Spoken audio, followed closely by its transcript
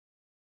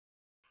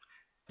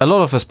A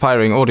lot of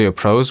aspiring audio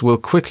pros will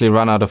quickly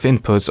run out of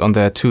inputs on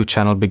their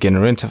 2-channel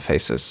beginner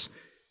interfaces.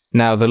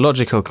 Now the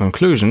logical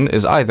conclusion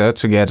is either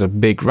to get a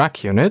big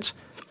rack unit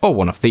or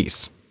one of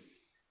these.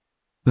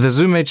 The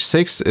Zoom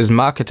H6 is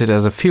marketed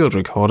as a field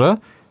recorder,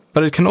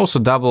 but it can also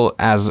double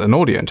as an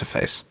audio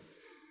interface.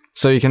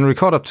 So you can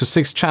record up to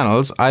 6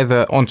 channels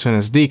either onto an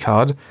SD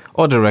card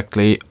or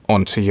directly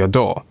onto your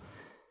DAW.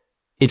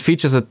 It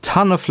features a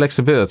ton of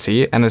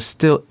flexibility and is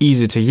still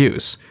easy to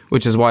use,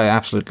 which is why I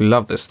absolutely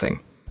love this thing.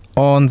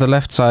 On the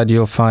left side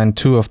you'll find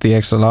 2 of the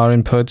XLR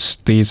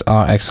inputs. These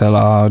are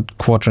XLR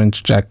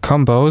 1/4-inch jack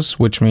combos,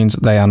 which means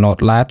they are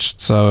not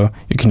latched, so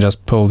you can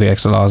just pull the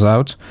XLRs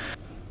out.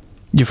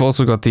 You've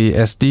also got the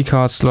SD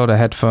card slot, a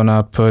headphone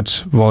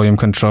output, volume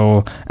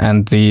control,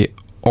 and the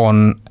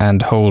on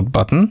and hold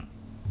button.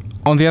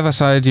 On the other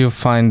side you'll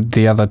find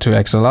the other 2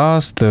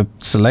 XLRs, the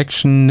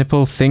selection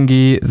nipple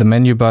thingy, the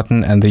menu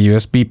button, and the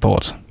USB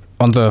port.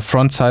 On the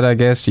front side, I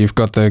guess, you've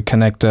got the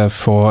connector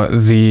for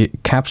the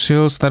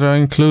capsules that are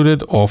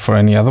included or for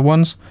any other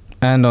ones.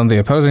 And on the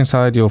opposing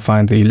side, you'll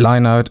find the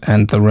line out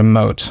and the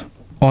remote.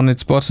 On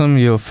its bottom,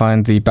 you'll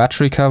find the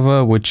battery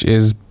cover, which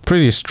is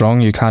pretty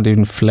strong. You can't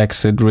even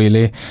flex it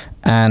really.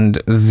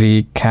 And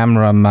the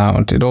camera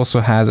mount. It also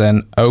has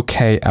an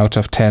OK out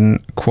of 10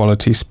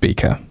 quality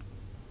speaker.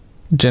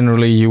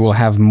 Generally, you will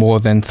have more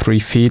than 3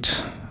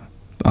 feet.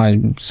 I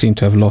seem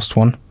to have lost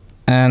one.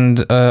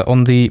 And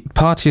on the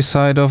party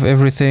side of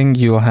everything,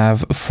 you'll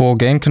have 4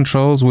 gain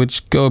controls,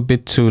 which go a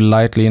bit too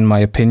lightly in my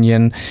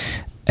opinion.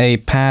 A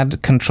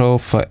pad control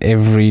for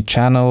every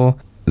channel,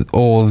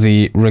 all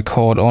the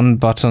record on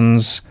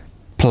buttons,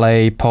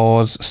 play,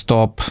 pause,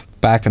 stop,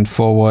 back and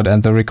forward,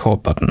 and the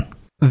record button.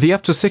 The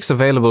up to 6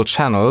 available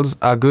channels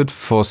are good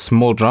for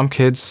small drum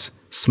kits,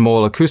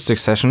 small acoustic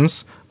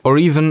sessions, or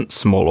even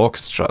small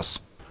orchestras.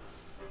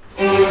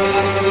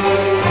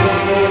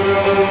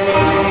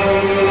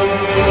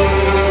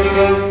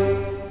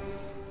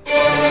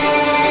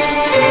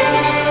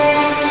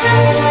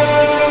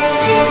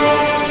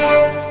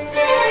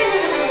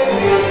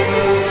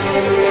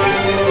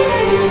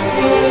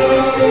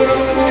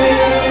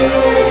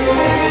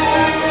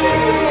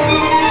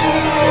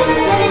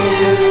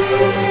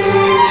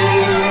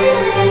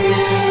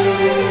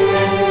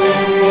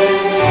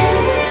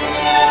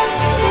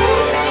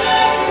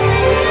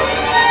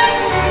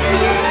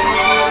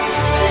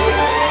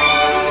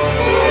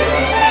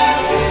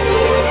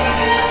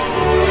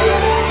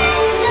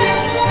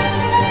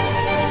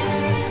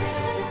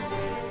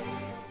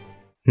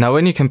 Now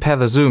when you compare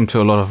the Zoom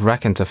to a lot of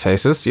rack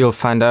interfaces, you'll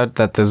find out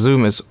that the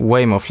Zoom is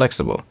way more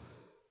flexible.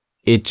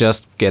 It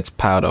just gets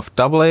powered off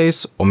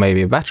AA's or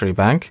maybe a battery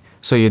bank,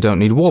 so you don't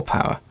need wall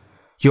power.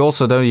 You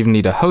also don't even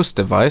need a host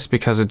device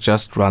because it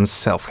just runs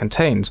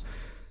self-contained.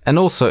 And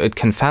also it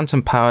can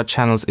phantom power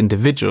channels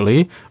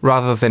individually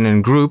rather than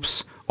in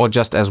groups or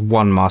just as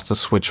one master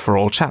switch for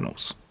all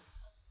channels.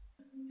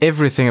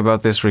 Everything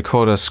about this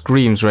recorder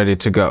screams ready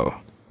to go.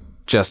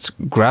 Just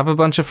grab a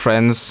bunch of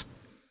friends,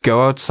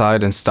 go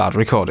outside and start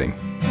recording.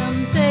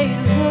 Some say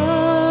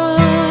love,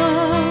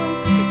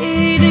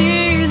 it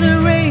is a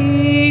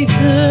razor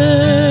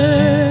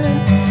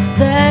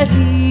that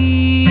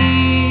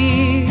leaves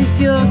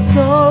your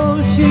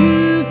soul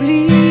to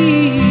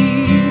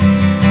bleed.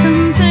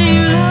 Some say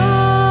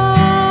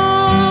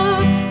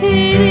love,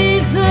 it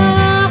is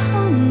a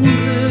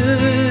hunger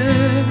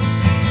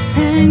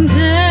and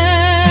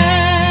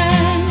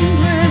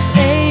endless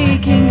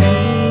aching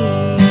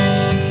need.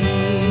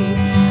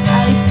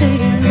 I say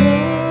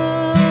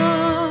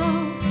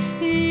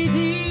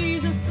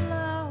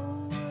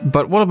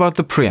but what about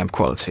the preamp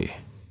quality?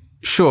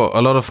 Sure,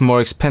 a lot of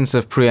more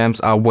expensive preamps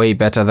are way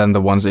better than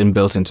the ones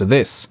inbuilt into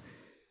this.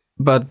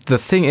 But the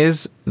thing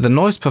is, the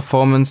noise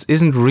performance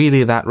isn't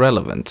really that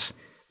relevant,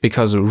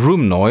 because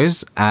room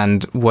noise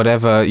and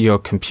whatever your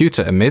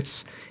computer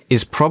emits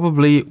is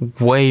probably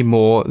way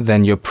more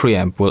than your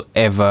preamp will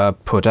ever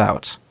put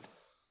out.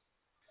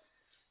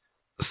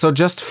 So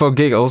just for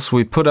giggles,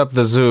 we put up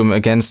the Zoom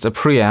against a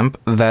preamp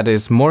that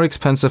is more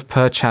expensive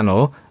per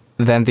channel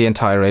than the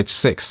entire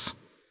H6.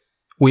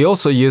 We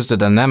also used a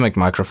dynamic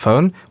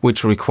microphone,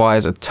 which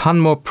requires a ton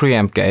more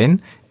preamp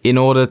gain in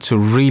order to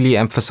really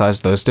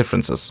emphasize those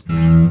differences.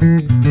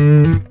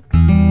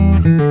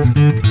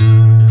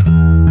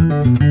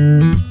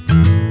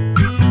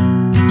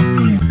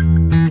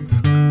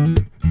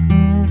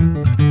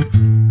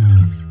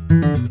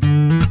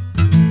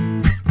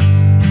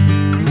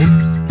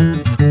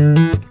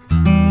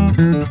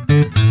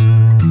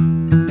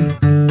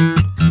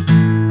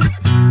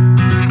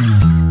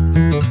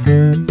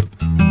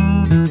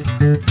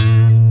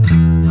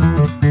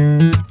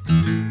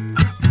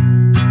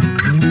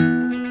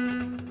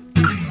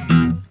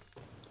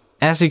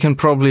 As you can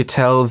probably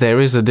tell, there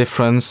is a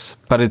difference,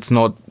 but it's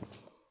not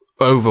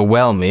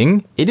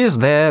overwhelming. It is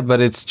there,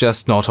 but it's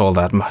just not all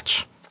that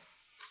much.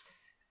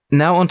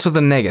 Now onto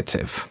the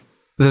negative.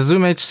 The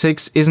Zoom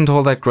H6 isn't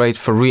all that great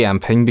for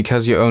reamping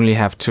because you only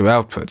have 2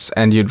 outputs,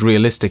 and you'd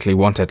realistically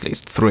want at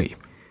least 3.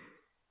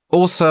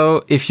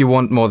 Also, if you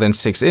want more than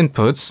 6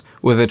 inputs,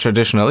 with a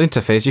traditional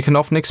interface you can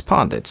often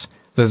expand it.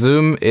 The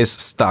zoom is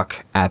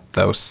stuck at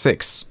those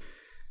 6.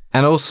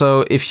 And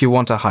also, if you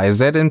want a high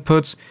Z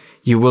input,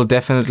 you will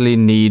definitely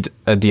need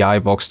a DI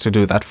box to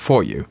do that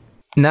for you.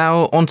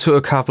 Now onto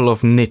a couple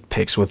of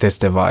nitpicks with this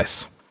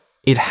device.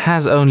 It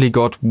has only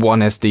got one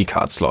SD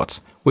card slot,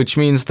 which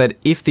means that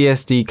if the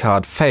SD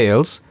card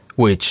fails,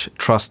 which,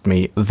 trust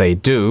me, they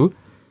do,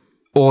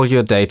 all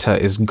your data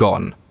is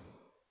gone.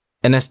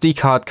 An SD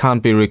card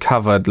can't be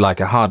recovered like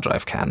a hard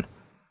drive can.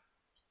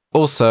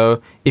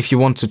 Also, if you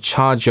want to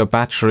charge your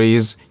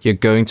batteries, you're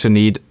going to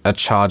need a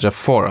charger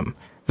for them.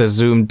 The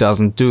Zoom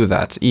doesn't do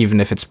that, even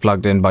if it's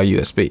plugged in by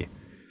USB.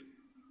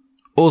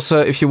 Also,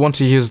 if you want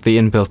to use the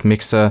inbuilt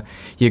mixer,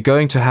 you're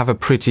going to have a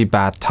pretty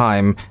bad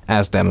time,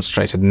 as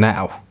demonstrated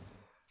now.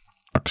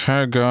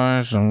 Okay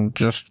guys, I'm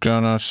just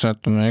gonna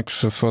set the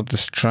mixer for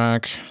this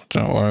track.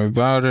 Don't worry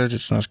about it,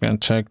 it's not gonna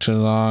take too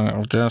long.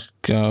 I'll just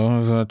go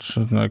over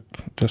to like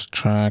this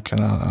track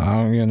and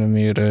I'm gonna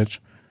mute it.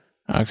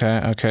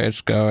 Okay, it's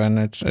going.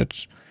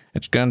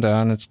 It's going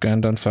down. It's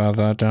going down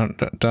further.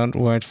 Don't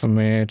wait for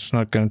me. It's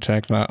not gonna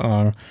take that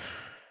long.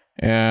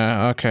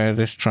 Yeah. Okay.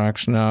 This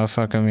track's now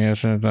fucking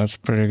muted. That's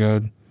pretty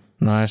good.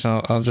 Nice.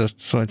 I'll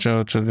just switch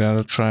over to the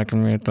other track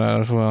and mute that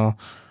as well.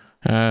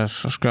 Yeah,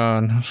 it's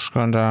going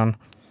down.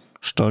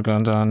 Still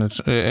going down.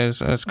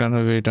 It's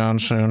gonna be down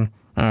soon.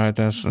 Alright,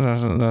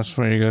 that's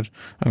pretty good.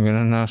 I'm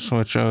gonna now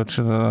switch over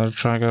to the other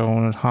track. I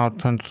want it hard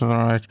pin to the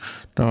right.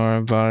 Don't worry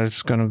about it,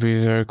 it's gonna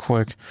be very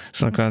quick.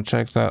 It's not gonna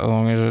take that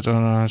long, is it?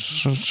 Oh no, it's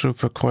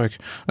super quick.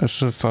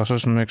 It's the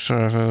fastest mixer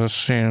I've ever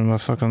seen in my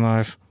fucking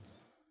life.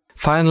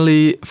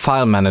 Finally,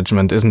 file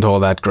management isn't all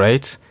that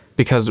great,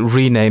 because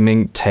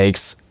renaming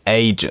takes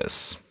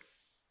ages.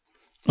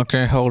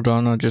 Okay, hold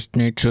on, I just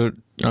need to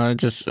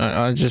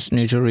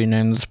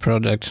rename this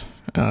project.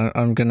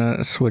 I'm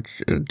gonna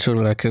switch to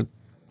like a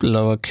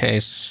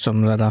lowercase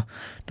some letter.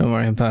 Don't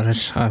worry about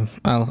it.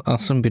 I'll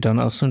soon be done.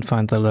 I'll soon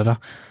find the letter.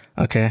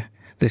 Okay,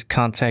 this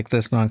can't take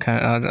this long.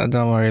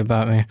 Don't worry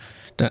about me.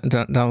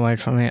 Don't wait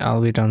for me.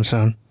 I'll be done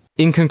soon.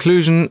 In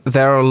conclusion,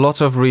 there are a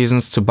lot of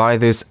reasons to buy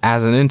this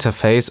as an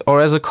interface or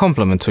as a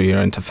complement to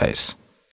your interface.